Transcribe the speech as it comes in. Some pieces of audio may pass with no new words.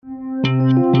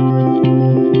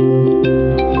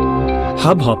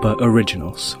Hubhopper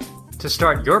Originals. To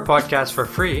start your podcast for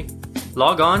free,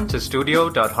 log on to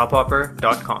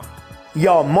studio.hubhopper.com.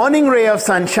 Your Morning Ray of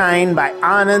Sunshine by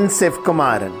Anand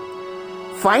Sivkumaran.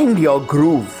 Find your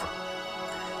groove.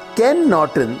 Ken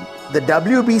Norton, the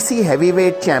WBC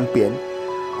heavyweight champion,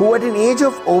 who at an age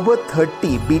of over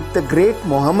 30 beat the great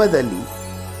Muhammad Ali,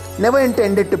 never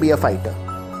intended to be a fighter.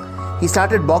 He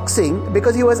started boxing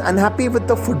because he was unhappy with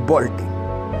the football team.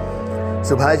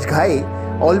 Subhash Ghai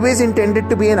always intended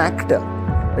to be an actor,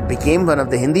 but became one of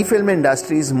the Hindi film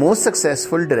industry's most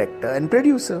successful director and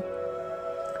producer.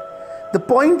 The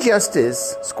point just is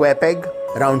square peg,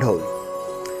 round hole.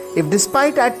 If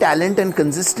despite our talent and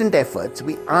consistent efforts,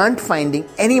 we aren't finding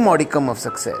any modicum of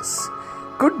success,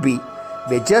 could be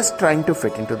we're just trying to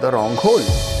fit into the wrong hole.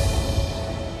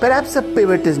 Perhaps a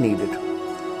pivot is needed,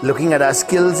 looking at our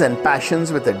skills and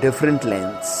passions with a different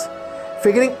lens,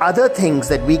 figuring other things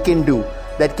that we can do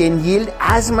that can yield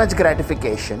as much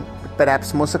gratification, but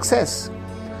perhaps more success.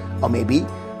 Or maybe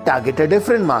target a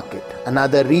different market,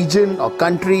 another region or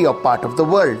country or part of the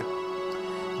world.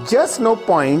 Just no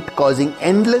point causing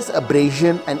endless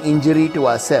abrasion and injury to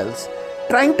ourselves,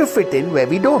 trying to fit in where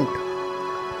we don't.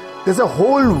 There's a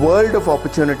whole world of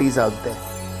opportunities out there.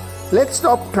 Let's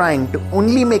stop trying to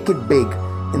only make it big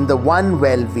in the one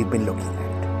well we've been looking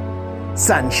at.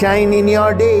 Sunshine in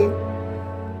your day.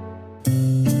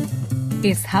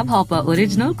 इस hub hopper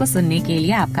original को सुनने के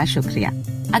लिए आपका शुक्रिया।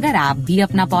 अगर आप भी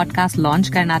अपना पॉडकास्ट लॉन्च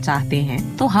करना चाहते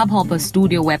हैं, तो हब हॉपर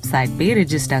स्टूडियो वेबसाइट पे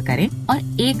रजिस्टर करें और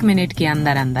 1 मिनट के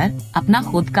अंदर अंदर अपना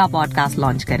खुद का पॉडकास्ट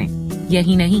लॉन्च करें।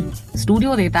 यही नहीं,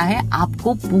 स्टूडियो देता है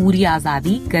आपको पूरी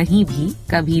आजादी कहीं भी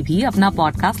कभी भी अपना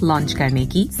पॉडकास्ट लॉन्च करने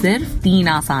की, सिर्फ 3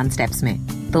 आसान स्टेप्स में।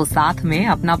 तो साथ में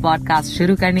अपना पॉडकास्ट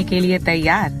शुरू करने के लिए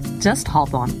तैयार? Just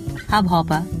hop on hub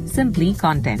hopper, simply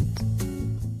content.